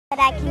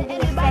that can be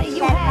such a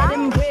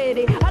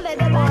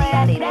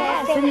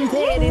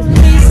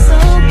He's so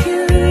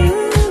cute,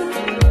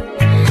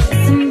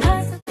 it's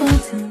impossible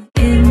to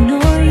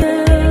ignore you.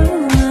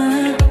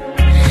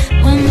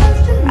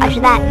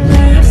 Roger that.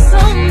 Love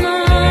so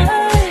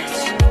much,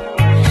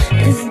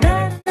 is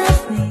that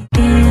enough? We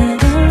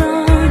get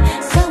along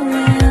so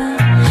well.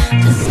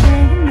 Just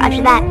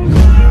Roger that.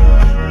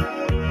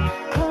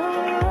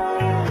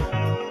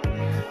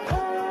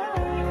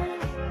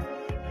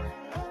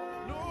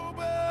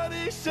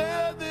 Nobody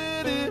said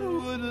that it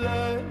would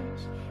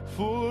last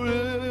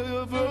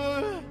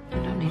forever. I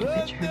don't need a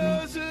picture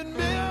of me.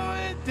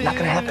 Not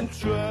gonna happen.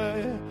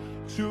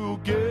 To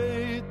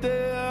get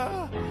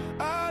there,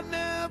 I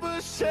never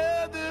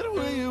said that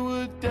we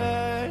would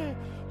die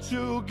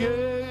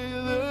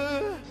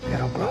together. Yeah,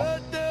 no problem.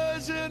 That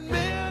doesn't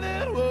mean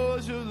it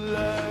was a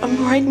lie. I'm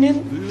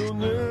pregnant. We'll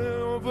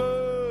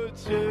never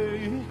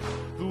take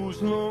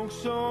those long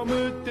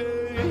summer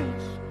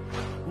days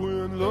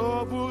when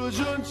love was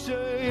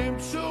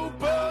untamed. So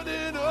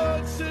burning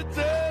hearts that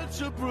had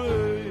to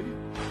break.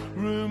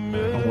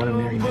 Remember, I wanna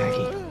marry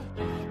Maggie.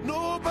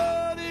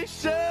 nobody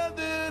said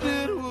that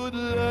it would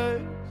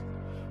last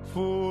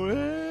forever.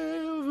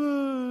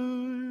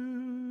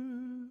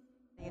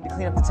 Need to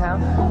clean up the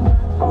town?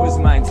 What was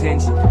my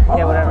intention?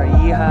 Yeah, whatever.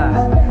 Yeehaw.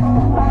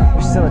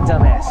 You're still a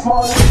dumbass.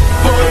 Not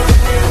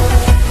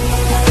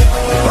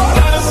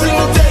a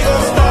single day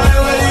goes by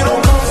where you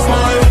don't come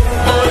smile.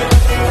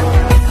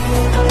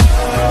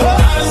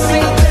 Not a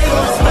single day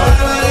goes by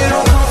where you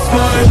don't come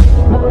smile.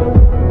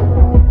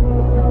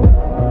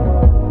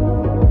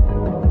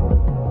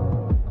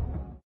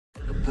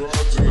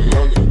 Broads in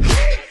Atlanta,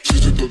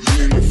 she's just a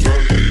lean in the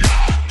family.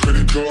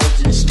 Pretty dogs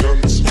in the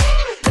scammers.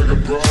 I got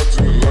broads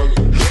in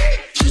Atlanta,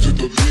 she's just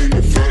a lean in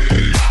the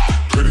family.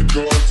 Pretty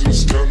dogs in the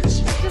scammers.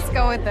 Just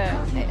go with it.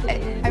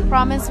 I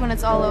promise when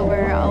it's all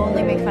over, I'll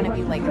only make fun of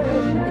you like the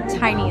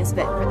tiniest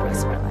bit for the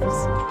rest of our lives.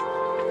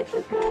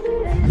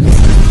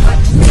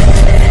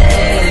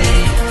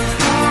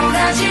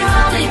 that you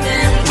only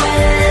been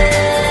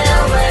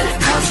well, but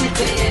how's it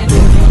been?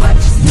 What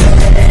you say?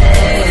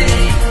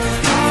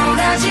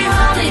 That you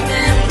only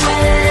been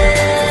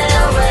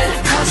well, but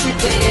how's it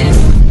been?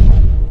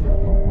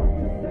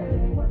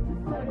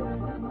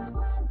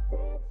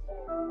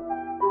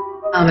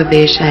 I would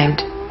be ashamed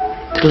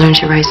to learn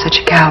to raise such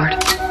a coward.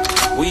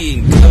 We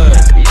ain't good.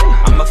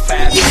 I'm a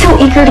fat. You're so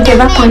eager to give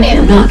up on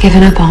him. Not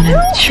giving up on him.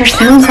 Sure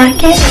sounds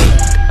like it.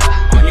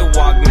 On your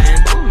walk, man.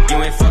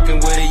 You ain't fucking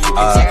with it. You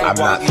can take a I'm walk,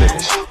 not man.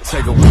 finished.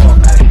 Take a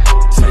walk.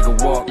 Take a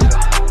walk.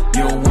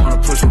 You don't wanna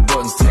push some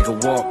buttons. Take a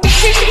walk.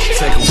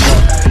 Take a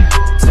walk.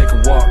 Take a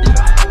walk.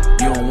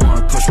 You don't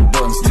wanna push some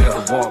buttons. Take a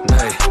walk.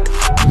 Hey.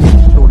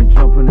 Shorty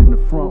jumping in the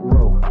front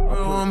row.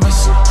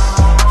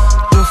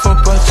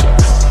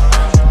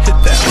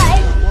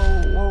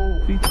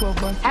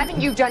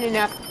 Haven't you done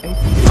enough? Ain't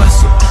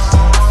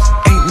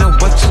no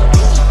budget.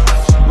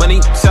 Money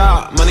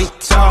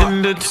talk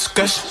in the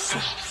discussion.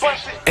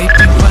 Ain't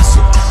no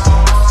bustle.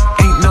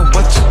 Ain't no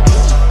budget.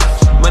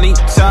 Money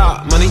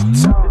talk.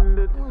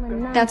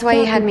 That's why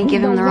you had me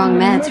give him the wrong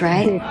meds,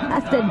 right?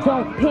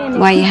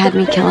 Why you had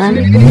me kill him?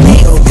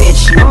 Hey,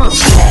 bitch,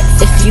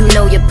 if you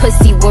know your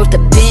pussy worth a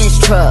Benz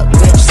truck,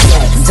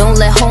 don't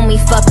let homie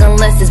fuck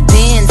unless it's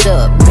Benz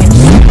up. Go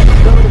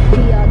to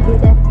PR,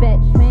 get that fat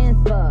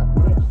transfer.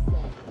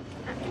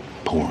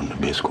 Pouring the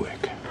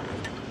Bisquick.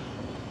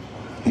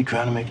 You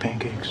trying to make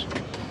pancakes?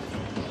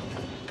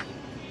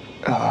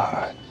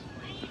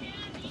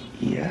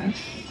 Yes.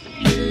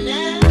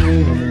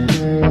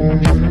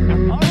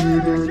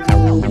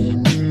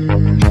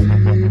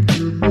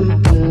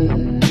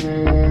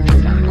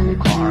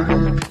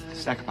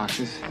 Stack of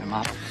boxes and a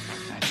mop.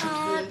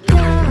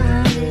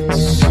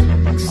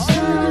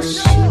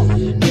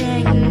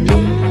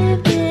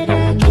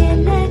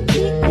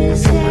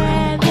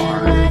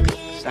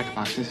 Stack of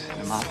boxes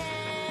and a mop.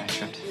 Nice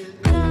shift.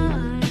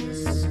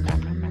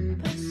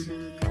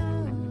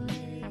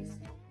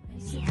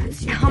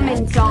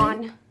 Coming,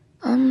 Dawn.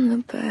 I'm the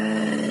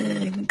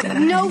bad guy.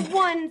 No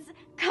one's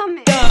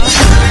coming.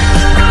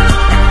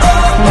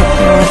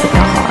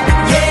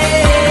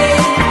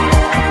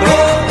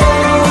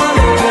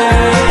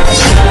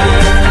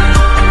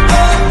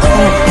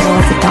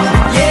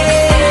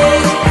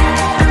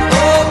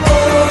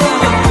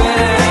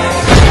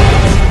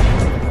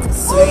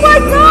 Oh my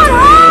God!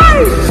 Hi!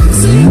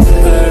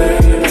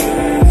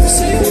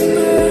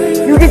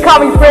 You can call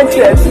me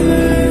Princess.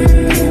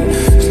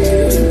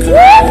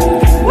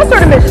 What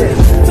sort of mission?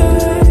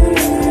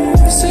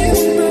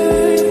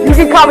 You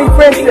can call me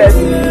Princess.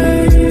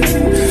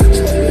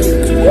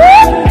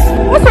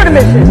 What sort of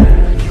mission?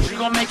 She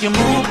gon' make you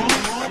move.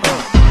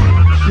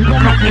 She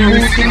gon' make you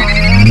move.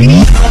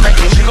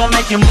 She gon'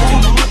 make you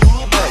move.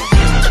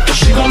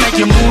 She gon' make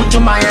you move to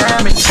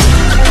Miami.